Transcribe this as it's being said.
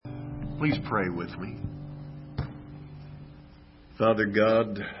Please pray with me. Father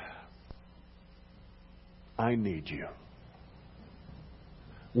God, I need you.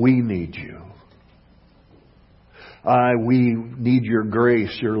 We need you. We need your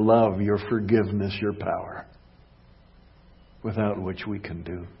grace, your love, your forgiveness, your power, without which we can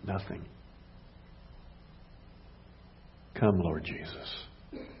do nothing. Come, Lord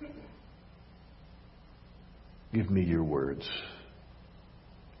Jesus. Give me your words,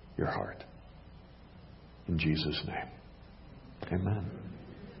 your heart. In Jesus' name. Amen.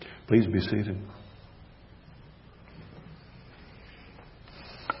 Please be seated.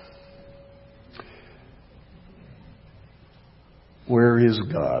 Where is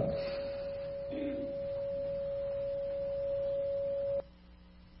God?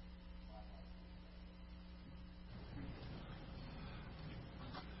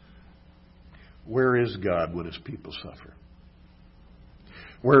 Where is God when His people suffer?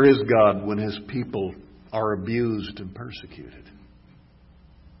 Where is God when His people are abused and persecuted?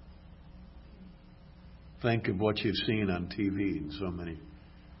 Think of what you've seen on TV in so many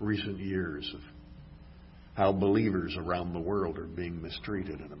recent years of how believers around the world are being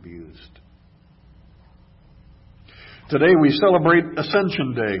mistreated and abused. Today we celebrate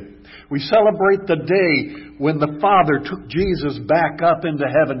Ascension Day. We celebrate the day when the Father took Jesus back up into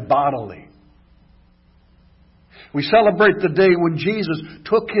heaven bodily. We celebrate the day when Jesus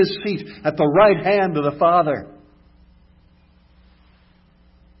took His seat at the right hand of the Father.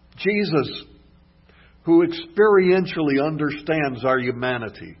 Jesus, who experientially understands our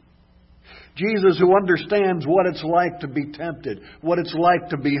humanity. Jesus, who understands what it's like to be tempted, what it's like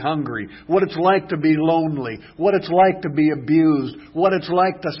to be hungry, what it's like to be lonely, what it's like to be abused, what it's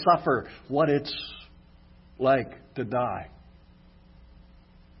like to suffer, what it's like to die.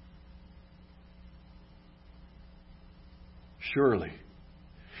 Surely,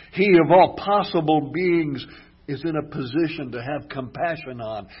 He of all possible beings is in a position to have compassion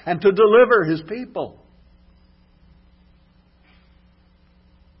on and to deliver His people.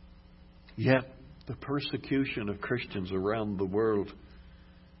 Yet, the persecution of Christians around the world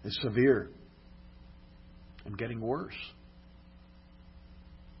is severe and getting worse.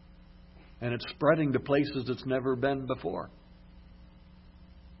 And it's spreading to places it's never been before.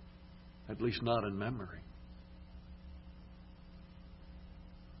 At least not in memory.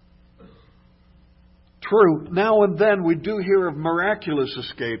 True, now and then we do hear of miraculous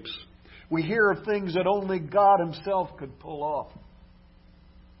escapes. We hear of things that only God Himself could pull off.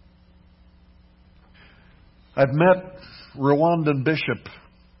 I've met Rwandan Bishop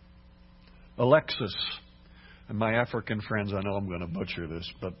Alexis and my African friends. I know I'm going to butcher this,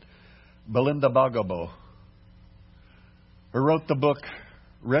 but Belinda Bagabo, who wrote the book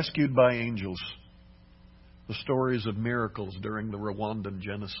Rescued by Angels, the stories of miracles during the Rwandan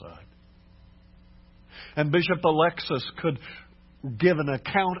genocide. And Bishop Alexis could give an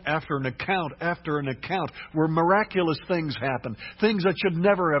account after an account after an account where miraculous things happened. Things that should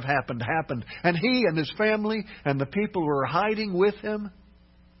never have happened. And he and his family and the people who were hiding with him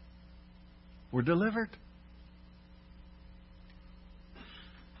were delivered.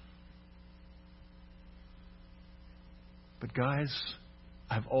 But guys,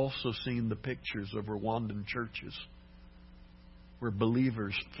 I've also seen the pictures of Rwandan churches where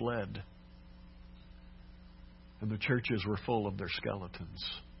believers fled. And the churches were full of their skeletons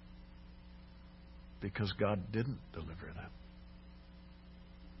because God didn't deliver them.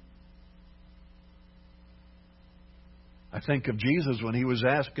 I think of Jesus when He was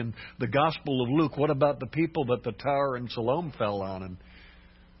asked in the Gospel of Luke, what about the people that the tower in Siloam fell on? And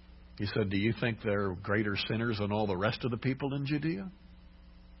He said, do you think they're greater sinners than all the rest of the people in Judea?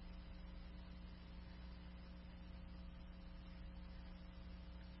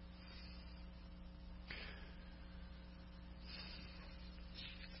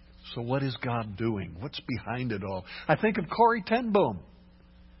 So what is God doing? What's behind it all? I think of Corrie ten Boom,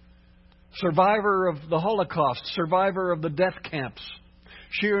 survivor of the Holocaust, survivor of the death camps.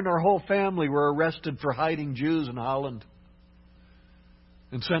 She and her whole family were arrested for hiding Jews in Holland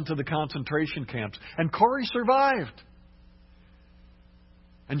and sent to the concentration camps. And Corrie survived.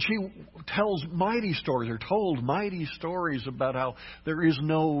 And she tells mighty stories, or told mighty stories about how there is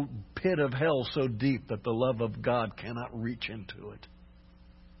no pit of hell so deep that the love of God cannot reach into it.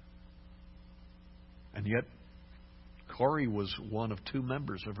 And yet, Corrie was one of two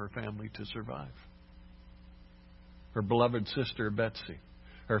members of her family to survive. Her beloved sister, Betsy,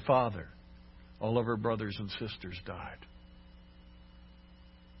 her father, all of her brothers and sisters died.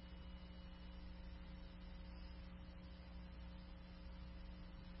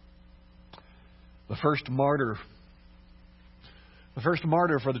 The first martyr The first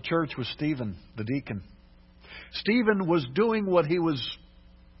martyr for the church was Stephen, the deacon. Stephen was doing what he was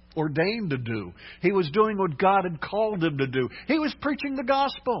ordained to do. He was doing what God had called him to do. He was preaching the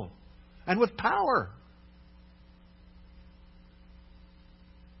gospel, and with power.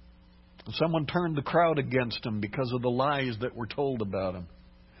 Someone turned the crowd against him because of the lies that were told about him.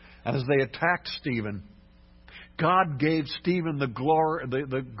 And as they attacked Stephen, God gave Stephen the glory,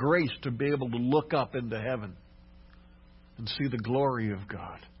 the grace to be able to look up into heaven and see the glory of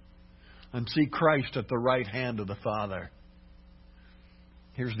God and see Christ at the right hand of the Father.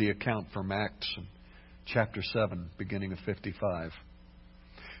 Here's the account from Acts chapter 7, beginning of 55.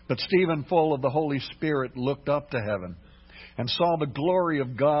 But Stephen, full of the Holy Spirit, looked up to heaven and saw the glory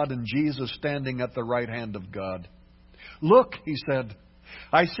of God and Jesus standing at the right hand of God. "Look," he said,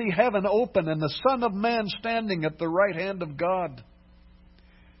 "I see heaven open and the Son of Man standing at the right hand of God."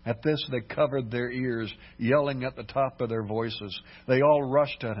 At this they covered their ears, yelling at the top of their voices. They all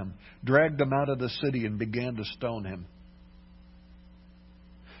rushed at him, dragged him out of the city, and began to stone him.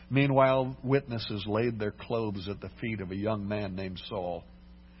 Meanwhile, witnesses laid their clothes at the feet of a young man named Saul.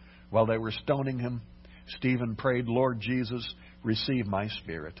 While they were stoning him, Stephen prayed, "Lord Jesus, receive my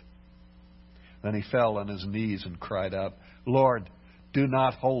spirit." Then he fell on his knees and cried out, "Lord, do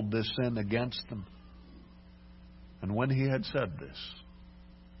not hold this sin against them." And when he had said this,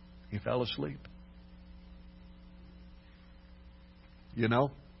 he fell asleep. You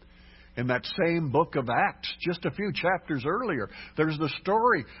know, in that same book of Acts, just a few chapters earlier, there's the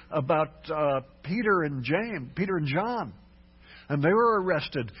story about Peter and John. And they were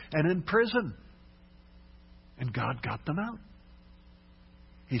arrested and in prison. And God got them out.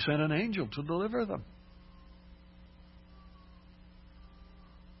 He sent an angel to deliver them.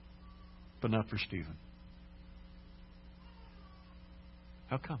 But not for Stephen.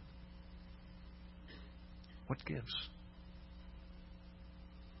 How come? What gives?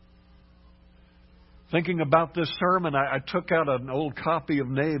 Thinking about this sermon, I took out an old copy of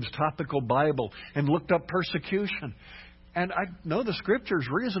Nave's Topical Bible and looked up persecution. And I know the Scriptures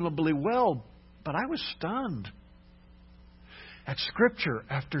reasonably well, but I was stunned at Scripture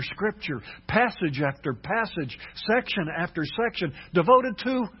after Scripture, passage after passage, section after section, devoted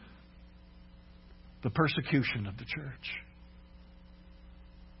to the persecution of the church.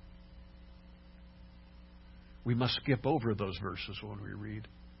 We must skip over those verses when we read.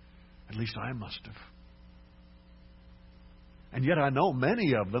 At least I must have. And yet I know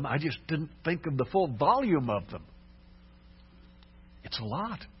many of them. I just didn't think of the full volume of them. It's a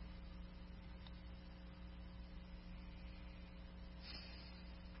lot.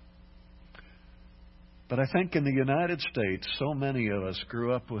 But I think in the United States, so many of us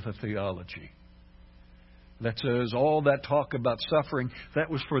grew up with a theology that says all that talk about suffering, that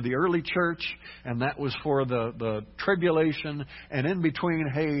was for the early church, and that was for the tribulation, and in between,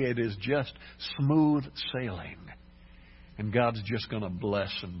 hey, it is just smooth sailing. And God's just going to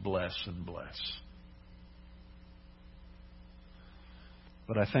bless and bless and bless.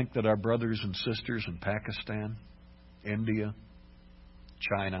 But I think that our brothers and sisters in Pakistan, India,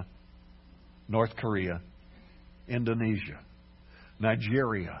 China, North Korea, Indonesia,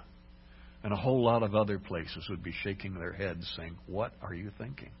 Nigeria, and a whole lot of other places would be shaking their heads saying, "What are you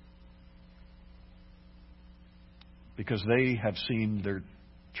thinking?" Because they have seen their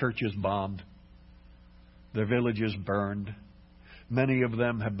churches bombed, their villages burned. Many of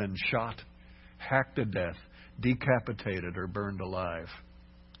them have been shot, hacked to death, decapitated, or burned alive.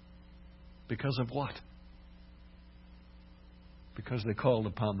 Because of what? Because they called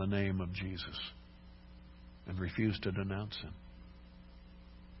upon the name of Jesus and refused to denounce Him.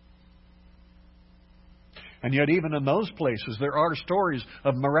 And yet even in those places, there are stories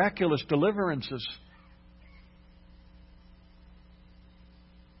of miraculous deliverances.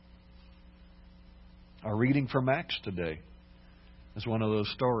 Our reading from Acts today is one of those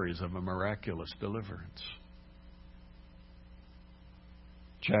stories of a miraculous deliverance.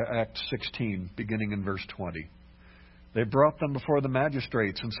 Acts 16, beginning in verse 20. They brought them before the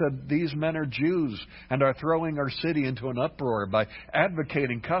magistrates and said, "These men are Jews and are throwing our city into an uproar by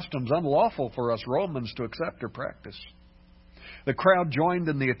advocating customs unlawful for us Romans to accept or practice." The crowd joined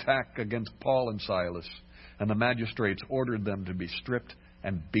in the attack against Paul and Silas, and the magistrates ordered them to be stripped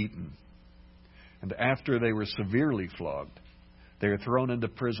and beaten. And after they were severely flogged, they were thrown into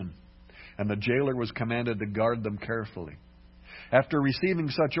prison, and the jailer was commanded to guard them carefully. After receiving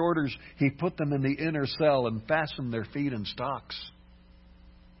such orders, he put them in the inner cell and fastened their feet in stocks.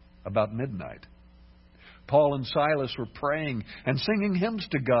 About midnight, Paul and Silas were praying and singing hymns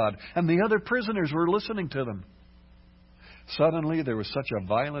to God, and the other prisoners were listening to them. Suddenly there was such a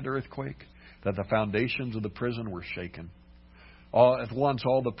violent earthquake that the foundations of the prison were shaken. All at once,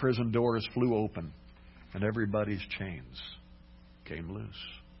 all the prison doors flew open, and everybody's chains came loose.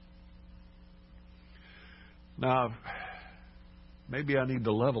 Now, maybe I need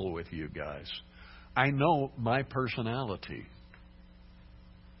to level with you guys. I know my personality.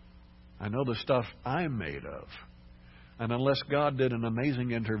 I know the stuff I'm made of. And unless God did an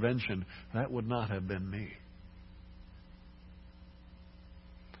amazing intervention, that would not have been me.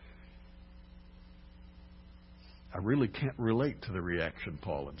 I really can't relate to the reaction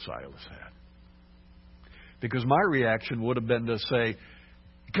Paul and Silas had. Because my reaction would have been to say,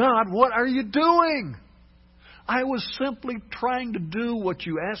 God, what are you doing? I was simply trying to do what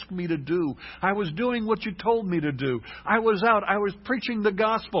you asked me to do. I was doing what you told me to do. I was out. I was preaching the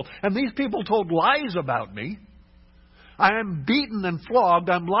gospel. And these people told lies about me. I am beaten and flogged.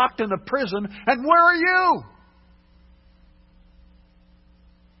 I'm locked in a prison. And where are you?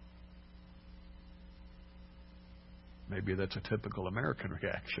 Maybe that's a typical American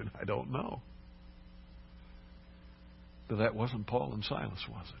reaction. I don't know. But that wasn't Paul and Silas,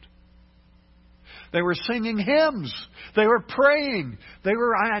 was it? They were singing hymns. They were praying.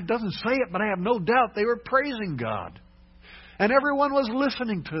 It doesn't say it, but I have no doubt they were praising God. And everyone was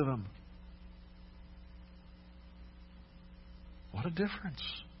listening to them. What a difference.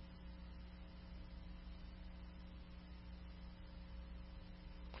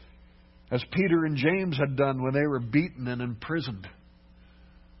 As Peter and James had done when they were beaten and imprisoned,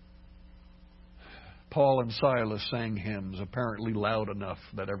 Paul and Silas sang hymns, apparently loud enough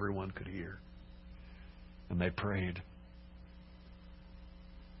that everyone could hear. And they prayed.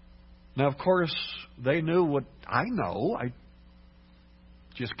 Now, of course, they knew what I know. I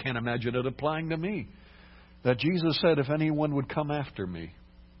just can't imagine it applying to me. That Jesus said, if anyone would come after me,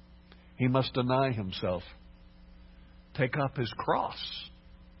 he must deny himself, take up his cross,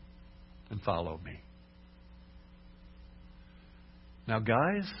 and follow me. Now,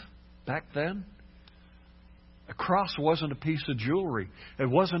 guys, back then, a cross wasn't a piece of jewelry. It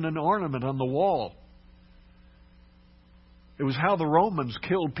wasn't an ornament on the wall. It was how the Romans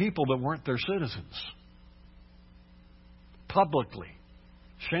killed people that weren't their citizens. Publicly,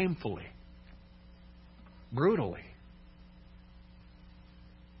 shamefully, brutally.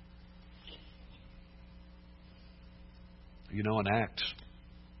 You know, in Acts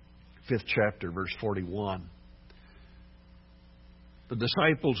 5th chapter, verse 41, the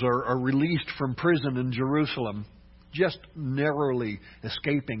disciples are released from prison in Jerusalem, just narrowly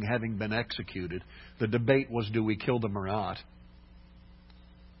escaping having been executed. The debate was, do we kill them or not?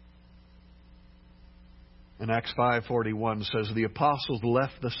 And Acts 5:41 says, the apostles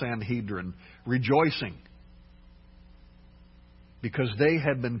left the Sanhedrin rejoicing because they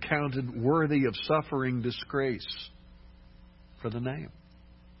had been counted worthy of suffering disgrace for the name.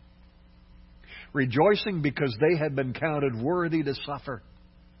 Rejoicing because they had been counted worthy to suffer.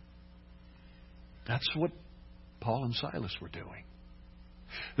 That's what Paul and Silas were doing.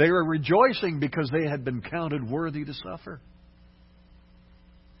 They were rejoicing because they had been counted worthy to suffer.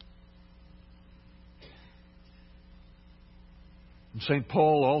 And St.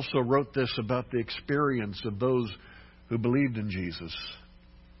 Paul also wrote this about the experience of those who believed in Jesus.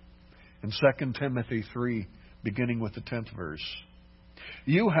 In 2 Timothy 3, beginning with the 10th verse.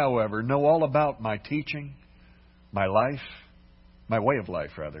 You, however, know all about my teaching, my life, my way of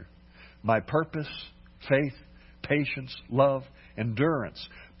life, rather, my purpose, faith, patience, love, endurance,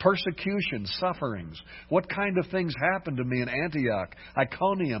 persecution, sufferings. What kind of things happened to me in Antioch,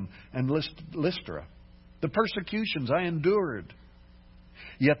 Iconium, and Lystra? The persecutions I endured.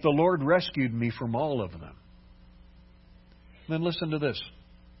 Yet the Lord rescued me from all of them. Then listen to this.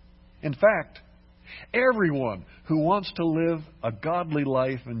 In fact, everyone who wants to live a godly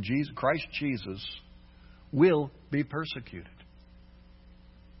life in Christ Jesus will be persecuted.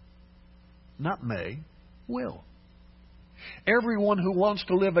 Not may, will. Everyone who wants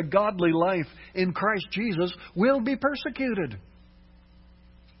to live a godly life in Christ Jesus will be persecuted.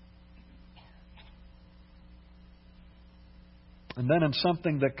 And then in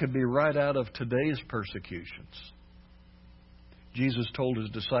something that could be right out of today's persecutions, Jesus told his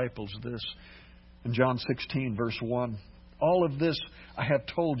disciples this in John 16, verse 1. All of this I have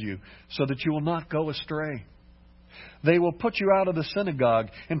told you so that you will not go astray. They will put you out of the synagogue.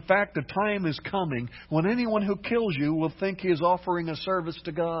 In fact, the time is coming when anyone who kills you will think he is offering a service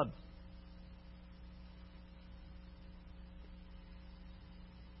to God.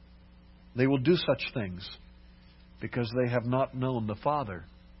 They will do such things because they have not known the Father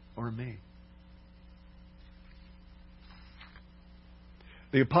or me.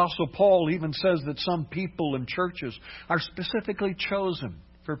 The Apostle Paul even says that some people in churches are specifically chosen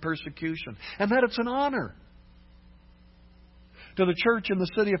for persecution, and that it's an honor. To the church in the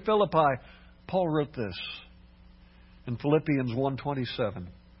city of Philippi, Paul wrote this in Philippians 1:27.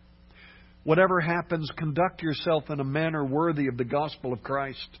 Whatever happens, conduct yourself in a manner worthy of the gospel of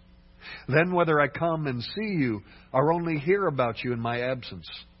Christ. Then whether I come and see you or only hear about you in my absence,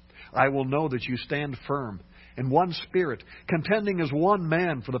 I will know that you stand firm in one spirit, contending as one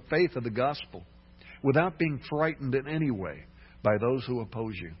man for the faith of the gospel, without being frightened in any way by those who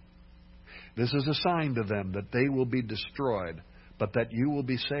oppose you. This is a sign to them that they will be destroyed, but that you will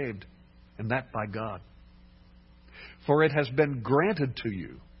be saved, and that by God. For it has been granted to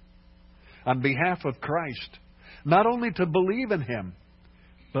you, on behalf of Christ, not only to believe in Him,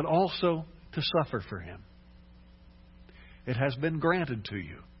 but also to suffer for Him. It has been granted to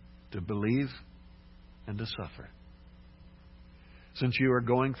you to believe and to suffer. Since you are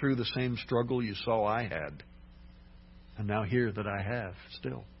going through the same struggle you saw I had, and now hear that I have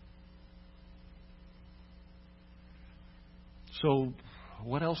still. So,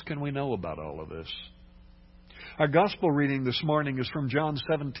 what else can we know about all of this? Our gospel reading this morning is from John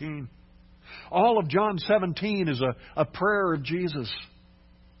 17. All of John 17 is a prayer of Jesus.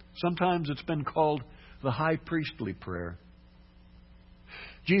 Sometimes it's been called the high priestly prayer.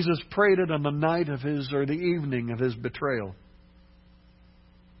 Jesus prayed it on the night of His, or the evening of His betrayal.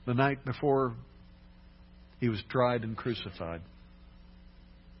 The night before He was tried and crucified.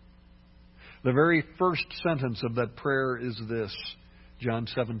 The very first sentence of that prayer is this, John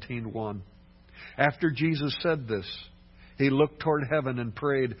 17:1. After Jesus said this, He looked toward heaven and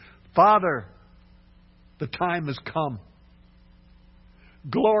prayed, Father, the time has come.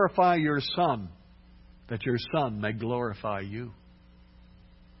 Glorify your Son, that your Son may glorify you.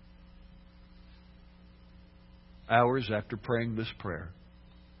 Hours after praying this prayer,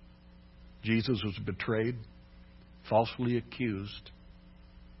 Jesus was betrayed, falsely accused,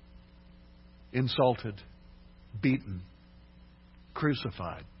 insulted, beaten,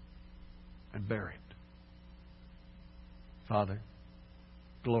 crucified, and buried. Father,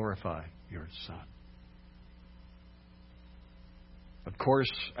 glorify your Son. Of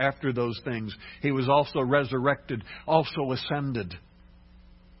course, after those things, He was also resurrected, also ascended.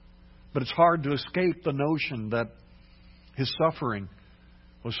 But it's hard to escape the notion that His suffering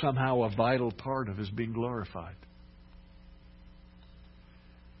was somehow a vital part of His being glorified.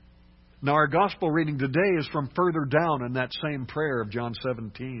 Now, our gospel reading today is from further down in that same prayer of John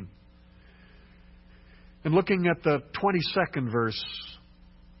 17. And looking at the 22nd verse,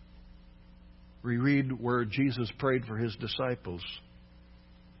 we read where Jesus prayed for His disciples.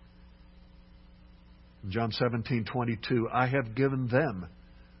 In John 17:22, I have given them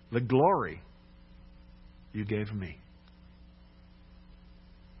the glory you gave me.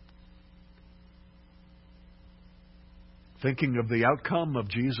 Thinking of the outcome of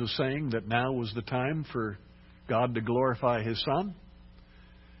Jesus saying that now was the time for God to glorify His Son,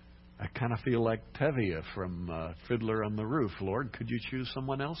 I kind of feel like Tevye from Fiddler on the Roof. Lord, could you choose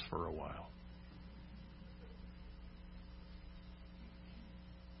someone else for a while?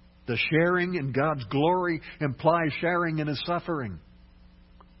 The sharing in God's glory implies sharing in His suffering.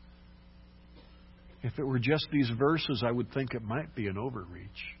 If it were just these verses, I would think it might be an overreach.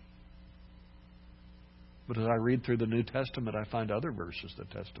 But as I read through the New Testament, I find other verses that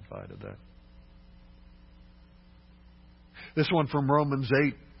testify to that. This one from Romans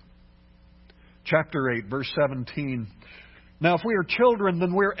 8, chapter 8, verse 17. Now, if we are children,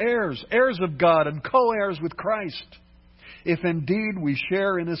 then we're heirs, heirs of God and co-heirs with Christ, if indeed we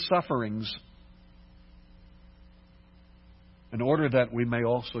share in His sufferings, in order that we may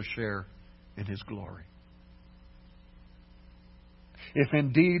also share in His glory. If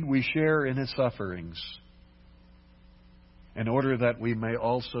indeed we share in His sufferings, in order that we may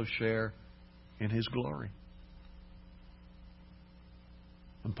also share in His glory.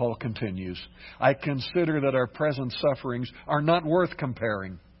 And Paul continues, I consider that our present sufferings are not worth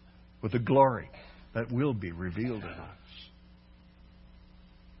comparing with the glory that will be revealed in us.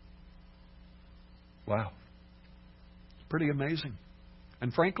 Wow. It's pretty amazing.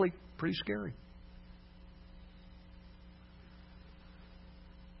 And frankly, pretty scary.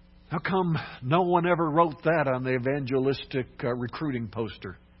 How come no one ever wrote that on the evangelistic recruiting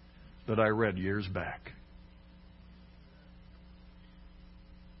poster that I read years back?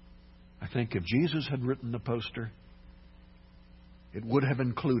 I think if Jesus had written the poster, it would have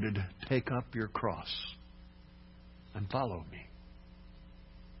included, take up your cross and follow me.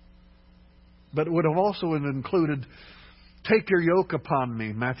 But it would have also included, take your yoke upon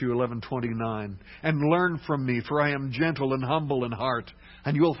me, Matthew 11:29, and learn from me, for I am gentle and humble in heart,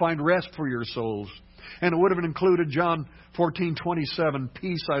 and you will find rest for your souls. And it would have included John 14:27,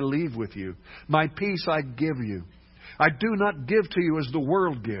 peace I leave with you, my peace I give you. I do not give to you as the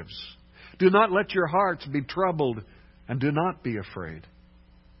world gives. Do not let your hearts be troubled, and do not be afraid.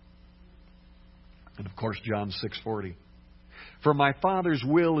 And of course, John 6:40. For my Father's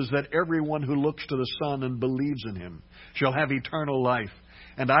will is that everyone who looks to the Son and believes in Him shall have eternal life,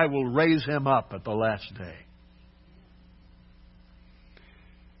 and I will raise him up at the last day.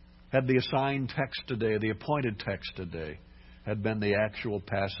 Had the assigned text today, the appointed text today, had been the actual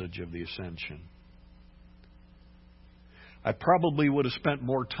passage of the ascension, I probably would have spent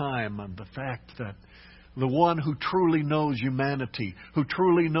more time on the fact that the one who truly knows humanity, who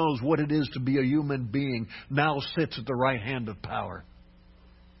truly knows what it is to be a human being, now sits at the right hand of power.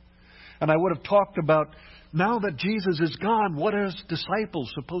 And I would have talked about, now that Jesus is gone, what are His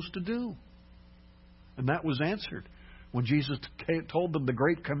disciples supposed to do? And that was answered when Jesus told them the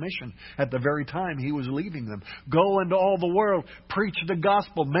Great Commission at the very time He was leaving them. Go into all the world, preach the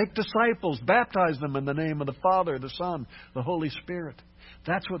gospel, make disciples, baptize them in the name of the Father, the Son, the Holy Spirit.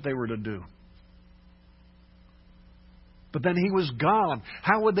 That's what they were to do. But then He was gone.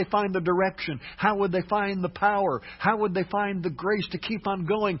 How would they find the direction? How would they find the power? How would they find the grace to keep on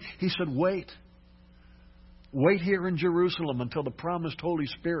going? He said, wait. Wait here in Jerusalem until the promised Holy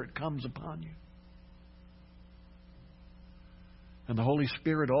Spirit comes upon you. And the Holy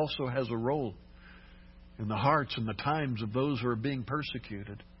Spirit also has a role in the hearts and the times of those who are being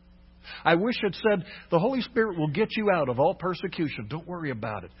persecuted. I wish it said, the Holy Spirit will get you out of all persecution. Don't worry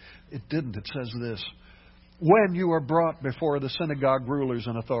about it. It didn't. It says this. When you are brought before the synagogue rulers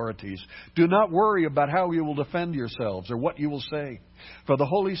and authorities, do not worry about how you will defend yourselves or what you will say, for the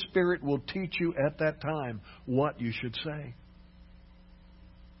Holy Spirit will teach you at that time what you should say.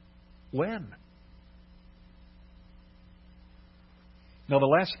 When? Now, the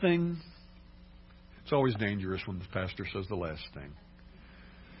last thing, it's always dangerous when the pastor says the last thing.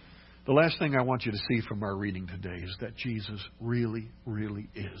 The last thing I want you to see from our reading today is that Jesus really, really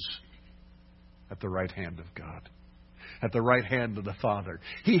is at the right hand of God, at the right hand of the Father.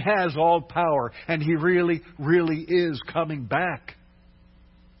 He has all power, and He really, really is coming back.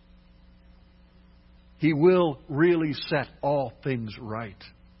 He will really set all things right,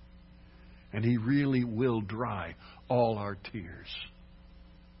 and He really will dry all our tears,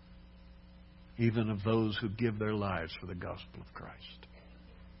 even of those who give their lives for the gospel of Christ.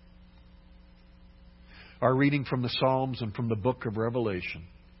 Our reading from the Psalms and from the book of Revelation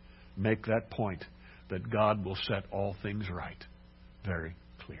make that point, that God will set all things right, very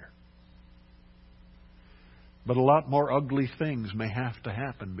clear. But a lot more ugly things may have to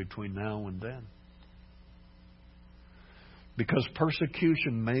happen between now and then. Because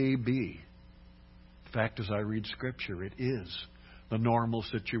persecution may be, in fact, as I read Scripture, it is the normal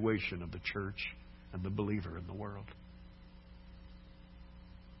situation of the church and the believer in the world.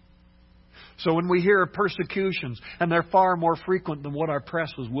 So when we hear of persecutions, and they're far more frequent than what our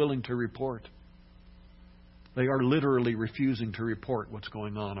press is willing to report, they are literally refusing to report what's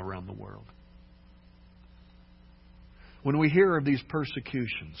going on around the world. When we hear of these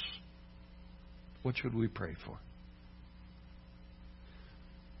persecutions, what should we pray for?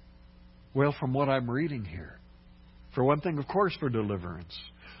 Well, from what I'm reading here, for one thing, of course, for deliverance.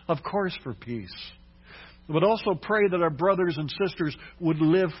 Of course, for peace. But also pray that our brothers and sisters would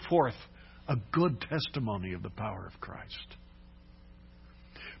live forth a good testimony of the power of Christ.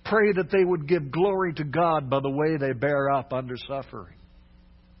 Pray that they would give glory to God by the way they bear up under suffering.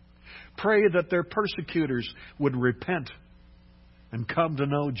 Pray that their persecutors would repent and come to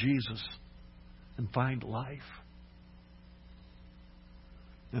know Jesus and find life.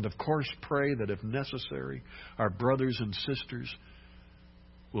 And of course, pray that if necessary, our brothers and sisters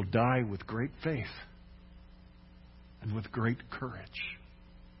will die with great faith and with great courage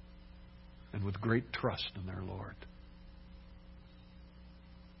and with great trust in their Lord.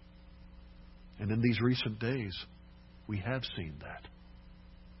 And in these recent days, we have seen that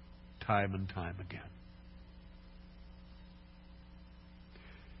time and time again.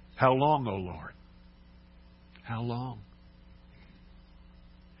 How long, O Lord? How long?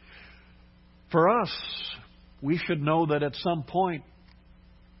 For us, we should know that at some point,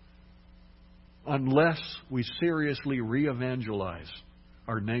 unless we seriously re-evangelize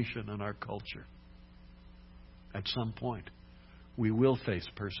our nation and our culture, at some point, we will face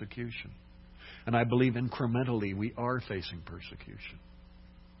persecution. And I believe incrementally we are facing persecution.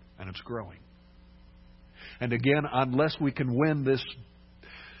 And it's growing. And again, unless we can win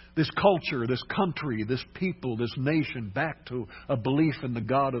this culture, this country, this people, this nation back to a belief in the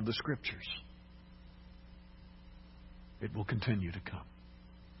God of the Scriptures, it will continue to come.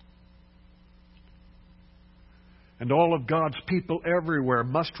 And all of God's people everywhere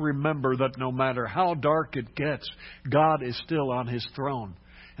must remember that no matter how dark it gets, God is still on His throne.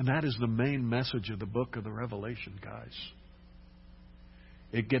 And that is the main message of the book of the Revelation, guys.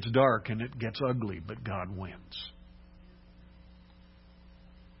 It gets dark and it gets ugly, but God wins.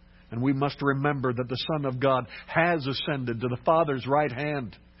 And we must remember that the Son of God has ascended to the Father's right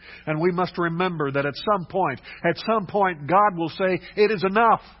hand. And we must remember that at some point, God will say, "It is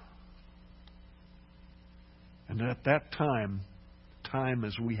enough." And at that time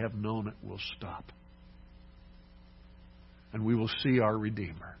as we have known it will stop. And we will see our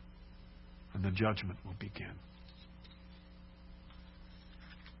Redeemer. And the judgment will begin.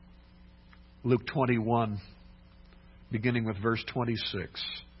 Luke 21, beginning with verse 26.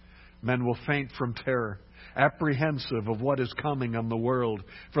 Men will faint from terror, apprehensive of what is coming on the world,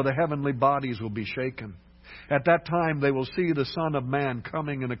 for the heavenly bodies will be shaken. At that time they will see the Son of Man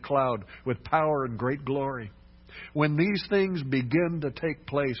coming in a cloud with power and great glory. When these things begin to take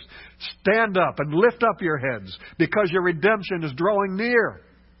place, stand up and lift up your heads, because your redemption is drawing near.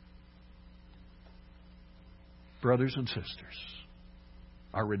 Brothers and sisters,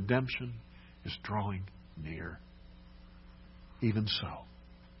 our redemption is drawing near. Even so,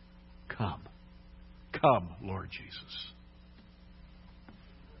 come, Lord Jesus.